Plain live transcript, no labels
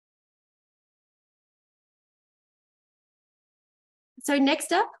So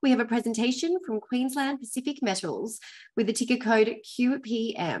next up, we have a presentation from Queensland Pacific Metals with the ticker code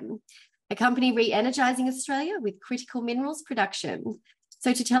QPM, a company re-energising Australia with critical minerals production.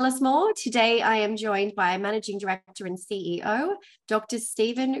 So to tell us more, today I am joined by Managing Director and CEO, Dr.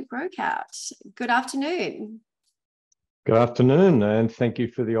 Stephen Grocott. Good afternoon. Good afternoon, and thank you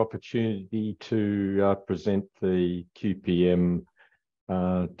for the opportunity to present the QPM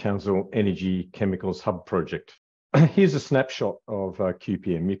Townsville Energy Chemicals Hub project. Here's a snapshot of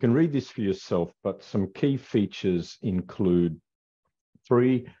QPM. You can read this for yourself, but some key features include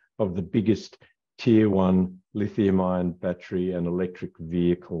 3 of the biggest Tier 1 lithium-ion battery and electric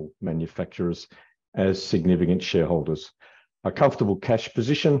vehicle manufacturers as significant shareholders, a comfortable cash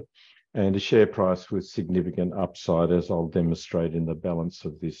position, and a share price with significant upside, as I'll demonstrate in the balance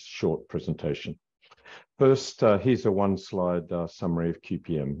of this short presentation. First, here's a one-slide summary of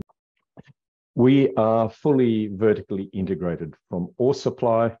QPM. We are fully vertically integrated from ore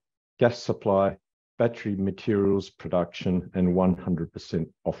supply, gas supply, battery materials production, and 100%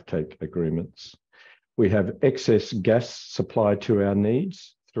 offtake agreements. We have excess gas supply to our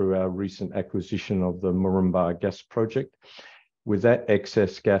needs through our recent acquisition of the Moranbah gas project, with that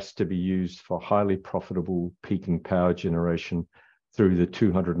excess gas to be used for highly profitable peaking power generation through the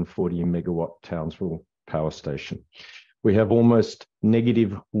 240 megawatt Townsville power station. We have almost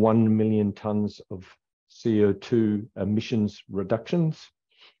negative 1 million tonnes of CO2 emissions reductions.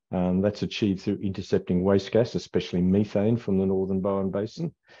 That's achieved through intercepting waste gas, especially methane from the Northern Bowen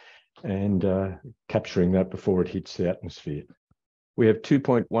Basin, and capturing that before it hits the atmosphere. We have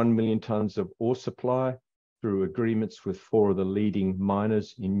 2.1 million tonnes of ore supply through agreements with 4 of the leading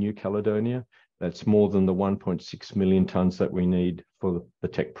miners in New Caledonia. That's more than the 1.6 million tonnes that we need for the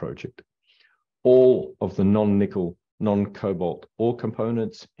Tech project. All of the non-nickel, non-cobalt ore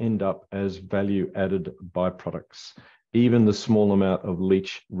components end up as value-added byproducts. Even the small amount of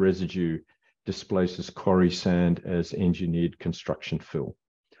leach residue displaces quarry sand as engineered construction fill.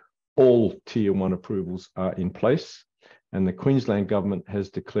 All Tier 1 approvals are in place, and the Queensland Government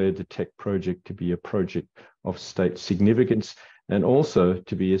has declared the Tech project to be a project of state significance and also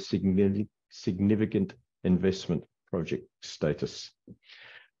to be a significant investment project status.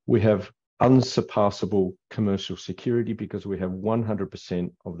 We have unsurpassable commercial security because we have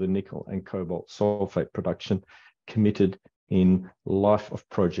 100% of the nickel and cobalt sulfate production committed in life of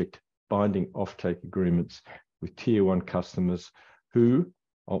project binding offtake agreements with Tier 1 customers who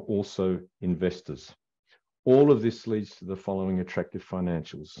are also investors. All of this leads to the following attractive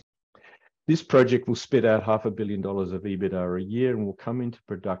financials. This project will spit out $500 million of EBITDA a year and will come into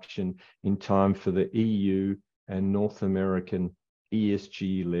production in time for the EU and North American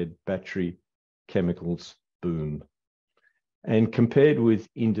ESG-led battery chemicals boom. And compared with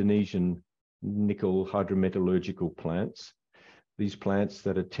Indonesian nickel hydrometallurgical plants, these plants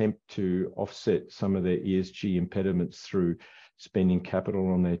that attempt to offset some of their ESG impediments through spending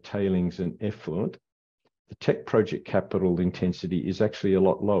capital on their tailings and effluent, the Tech project capital intensity is actually a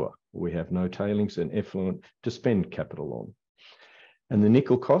lot lower. We have no tailings and effluent to spend capital on. And the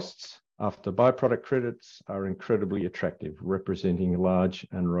nickel costs after byproduct credits are incredibly attractive, representing large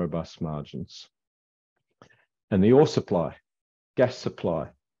and robust margins. And the ore supply, gas supply,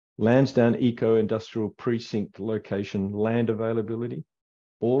 Lansdowne Eco-Industrial Precinct location, land availability,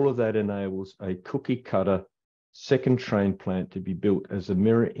 all of that enables a cookie-cutter second train plant to be built as a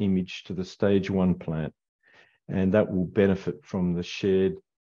mirror image to the Stage 1 plant, and that will benefit from the shared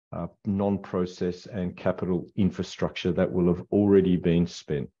non-process and capital infrastructure that will have already been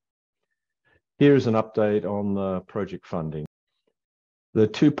spent. Here is an update on the project funding. The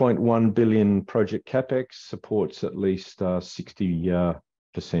 2.1 billion project capex supports at least 60%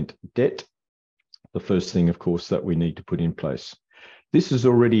 debt. The first thing, of course, that we need to put in place. This is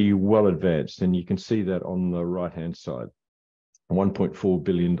already well advanced, and you can see that on the right-hand side. $1.4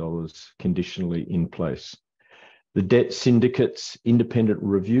 billion conditionally in place. The debt syndicate's independent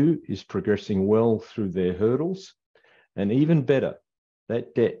review is progressing well through their hurdles, and even better,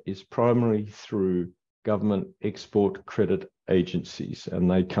 that debt is primarily through government export credit agencies,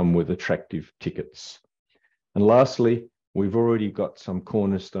 and they come with attractive tickets. And lastly, we've already got some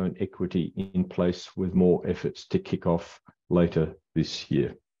cornerstone equity in place with more efforts to kick off later this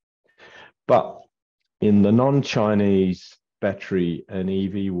year. But in the non-Chinese battery and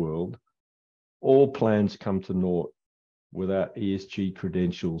EV world, all plans come to naught without ESG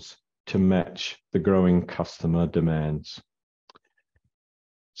credentials to match the growing customer demands.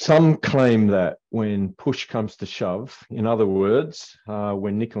 Some claim that when push comes to shove, in other words,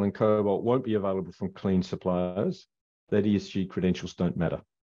 when nickel and cobalt won't be available from clean suppliers, that ESG credentials don't matter.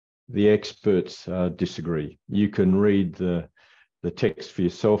 The experts disagree. You can read the the text for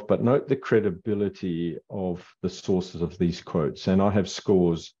yourself, but note the credibility of the sources of these quotes, and I have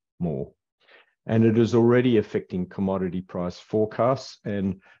scores more. And it is already affecting commodity price forecasts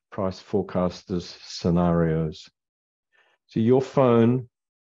and price forecasters scenarios. So your phone,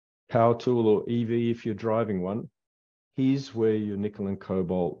 power tool, or EV, if you're driving one, here's where your nickel and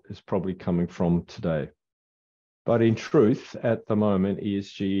cobalt is probably coming from today. But in truth, at the moment,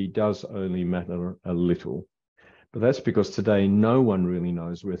 ESG does only matter a little. But that's because today no one really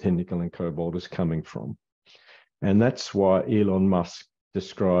knows where their nickel and cobalt is coming from. And that's why Elon Musk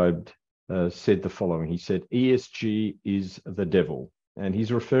said the following. He said, ESG is the devil. And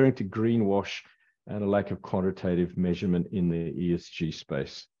he's referring to greenwash and a lack of quantitative measurement in the ESG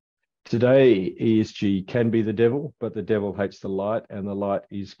space. Today, ESG can be the devil, but the devil hates the light, and the light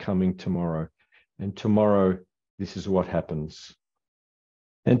is coming tomorrow. And tomorrow, this is what happens.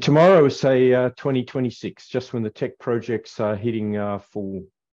 And tomorrow is, say, 2026, just when the tech projects are hitting full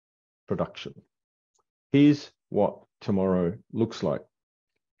production. Here's what tomorrow looks like.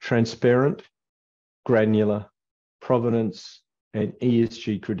 Transparent, granular, provenance, and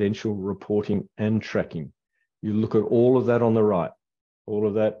ESG credential reporting and tracking. You look at all of that on the right. All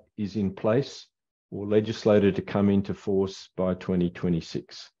of that is in place or legislated to come into force by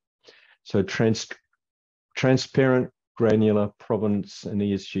 2026. So transparent, granular, provenance, and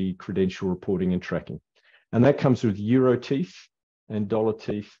ESG credential reporting and tracking. And that comes with euro teeth and dollar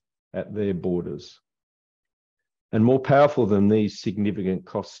teeth at their borders. And more powerful than these significant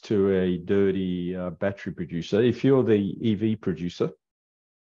costs to a dirty battery producer, if you're the EV producer,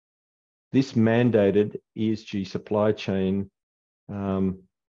 this mandated ESG supply chain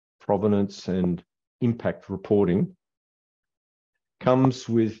provenance and impact reporting comes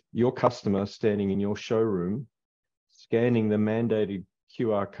with your customer standing in your showroom, scanning the mandated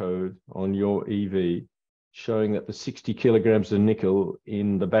QR code on your EV, showing that the 60 kilograms of nickel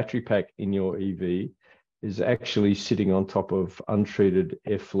in the battery pack in your EV is actually sitting on top of untreated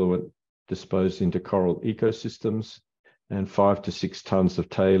effluent disposed into coral ecosystems, and 5 to 6 tons of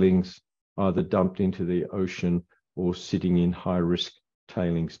tailings either dumped into the ocean or sitting in high-risk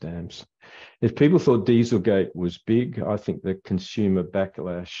tailings dams. If people thought Dieselgate was big, I think the consumer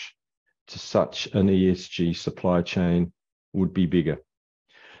backlash to such an ESG supply chain would be bigger.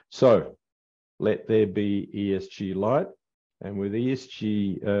 So let there be ESG light, and with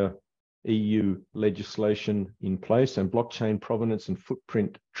ESG EU legislation in place and blockchain provenance and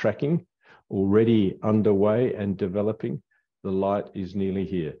footprint tracking already underway and developing, the light is nearly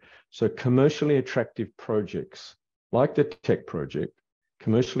here. So commercially attractive projects like the tech project,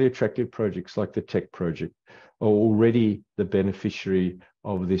 commercially attractive projects like the tech project are already the beneficiary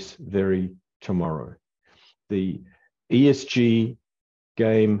of this very tomorrow. The ESG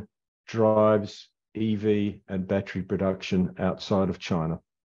game drives EV and battery production outside of China.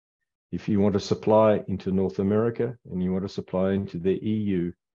 If you want to supply into North America and you want to supply into the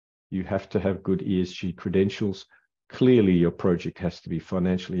EU, you have to have good ESG credentials. Clearly, your project has to be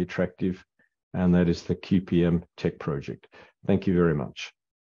financially attractive, and that is the QPM tech project. Thank you very much.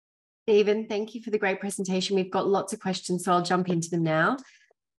 Stephen, thank you for the great presentation. We've got lots of questions, so I'll jump into them now.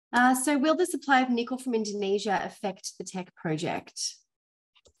 So will the supply of nickel from Indonesia affect the tech project?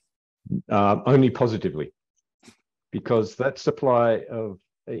 Only positively, because that supply of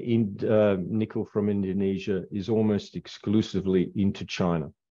nickel from Indonesia is almost exclusively into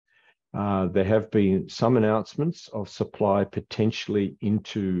China. There have been some announcements of supply potentially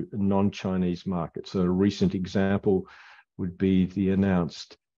into non-Chinese markets. A recent example would be the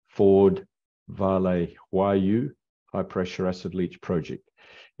announced Ford Vale Huayu high-pressure acid leach project.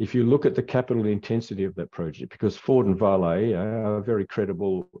 If you look at the capital intensity of that project, because Ford and Vale are very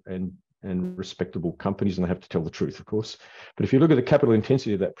credible and respectable companies, and they have to tell the truth, of course. But if you look at the capital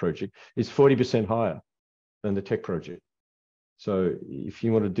intensity of that project, it's 40% higher than the tech project. So if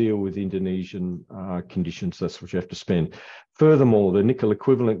you want to deal with Indonesian conditions, that's what you have to spend. Furthermore, the nickel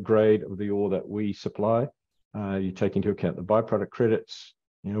equivalent grade of the ore that we supply, you take into account the byproduct credits.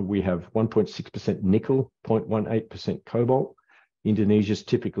 You know, we have 1.6% nickel, 0.18% cobalt. Indonesia's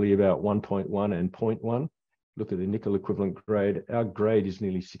typically about 1.1 and 0.1. Look at the nickel equivalent grade. Our grade is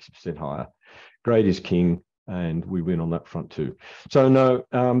nearly 60% higher. Grade is king, and we win on that front too. So no,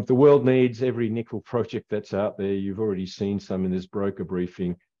 the world needs every nickel project that's out there. You've already seen some in this broker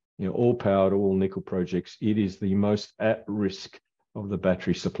briefing. You know, all powered, all nickel projects. It is the most at risk of the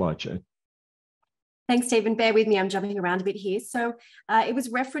battery supply chain. Thanks, Stephen. Bear with me, I'm jumping around a bit here. So it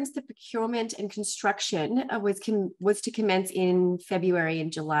was referenced that procurement and construction was to commence in February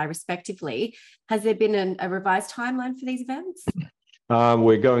and July, respectively. Has there been a revised timeline for these events?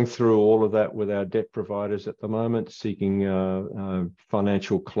 We're going through all of that with our debt providers at the moment, seeking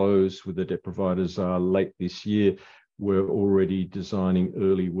financial close with the debt providers late this year. We're already designing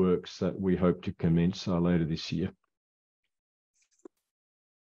early works that we hope to commence later this year.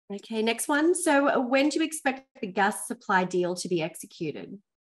 Okay, next one. So when do you expect the gas supply deal to be executed?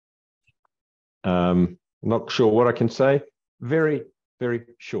 Not sure what I can say. Very, very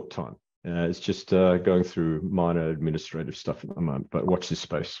short time. It's just going through minor administrative stuff at the moment, but watch this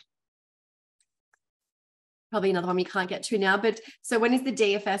space. Probably another one we can't get to now, but so when is the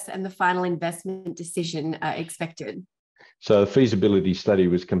DFS and the final investment decision expected? So the feasibility study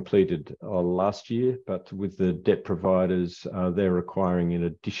was completed last year, but with the debt providers, they're requiring an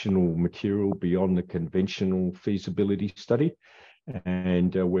additional material beyond the conventional feasibility study.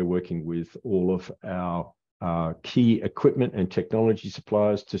 And we're working with all of our key equipment and technology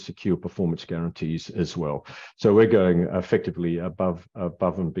suppliers to secure performance guarantees as well. So we're going effectively above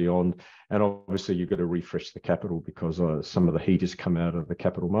and beyond. And obviously you've got to refresh the capital because some of the heat has come out of the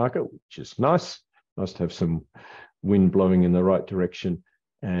capital market, which is nice. Nice to have some wind blowing in the right direction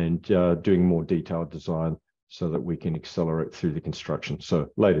and doing more detailed design so that we can accelerate through the construction. So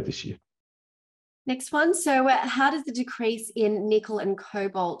later this year. Next one. So how does the decrease in nickel and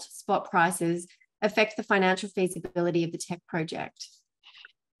cobalt spot prices affect the financial feasibility of the tech project?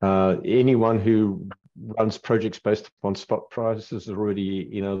 Anyone who runs projects based upon spot prices is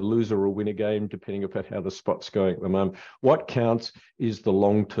already in a loser or winner game, depending upon how the spot's going at the moment. What counts is the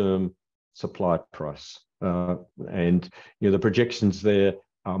long-term supply price. And the projections there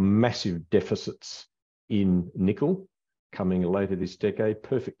are massive deficits in nickel coming later this decade.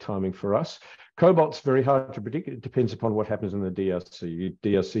 Perfect timing for us. Cobalt's very hard to predict. It depends upon what happens in the DRC.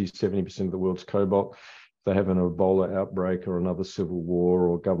 DRC is 70% of the world's cobalt. If they have an Ebola outbreak or another civil war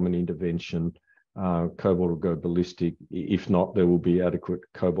or government intervention, cobalt will go ballistic. If not, there will be adequate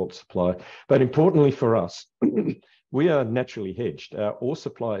cobalt supply. But importantly for us, we are naturally hedged. Our ore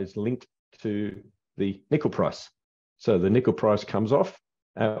supply is linked to the nickel price. So the nickel price comes off,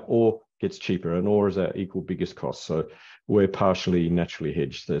 ore gets cheaper, and ore is our equal biggest cost. So we're partially naturally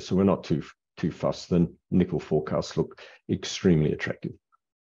hedged there. So we're not too fussed. Then nickel forecasts look extremely attractive.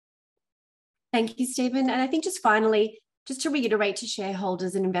 Thank you, Stephen. And I think just finally, just to reiterate to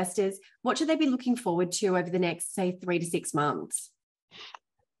shareholders and investors, what should they be looking forward to over the next, say, 3 to 6 months?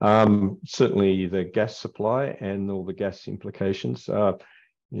 Certainly the gas supply and all the gas implications.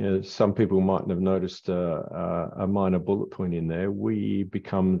 Some people mightn't have noticed a minor bullet point in there. We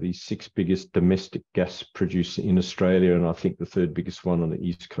become the 6th biggest domestic gas producer in Australia, and I think the 3rd biggest one on the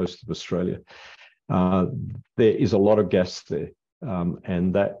east coast of Australia. There is a lot of gas there,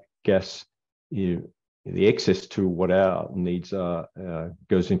 and that gas, the excess to what our needs are,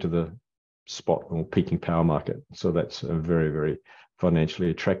 goes into the spot or peaking power market. So that's a very, very financially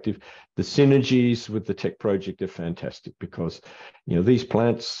attractive. The synergies with the tech project are fantastic because, these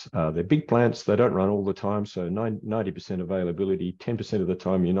plants, they're big plants, they don't run all the time. So 90% availability, 10% of the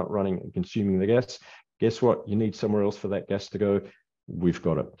time you're not running and consuming the gas. Guess what? You need somewhere else for that gas to go. We've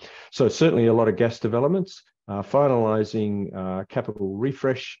got it. So certainly a lot of gas developments, finalising capital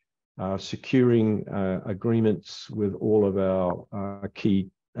refresh, securing agreements with all of our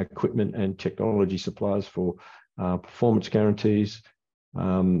key equipment and technology suppliers for performance guarantees,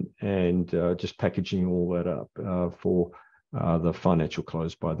 and just packaging all that up for the financial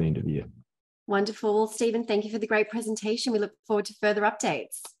close by the end of the year. Wonderful. Well, Stephen, thank you for the great presentation. We look forward to further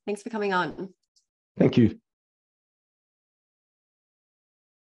updates. Thanks for coming on. Thank you.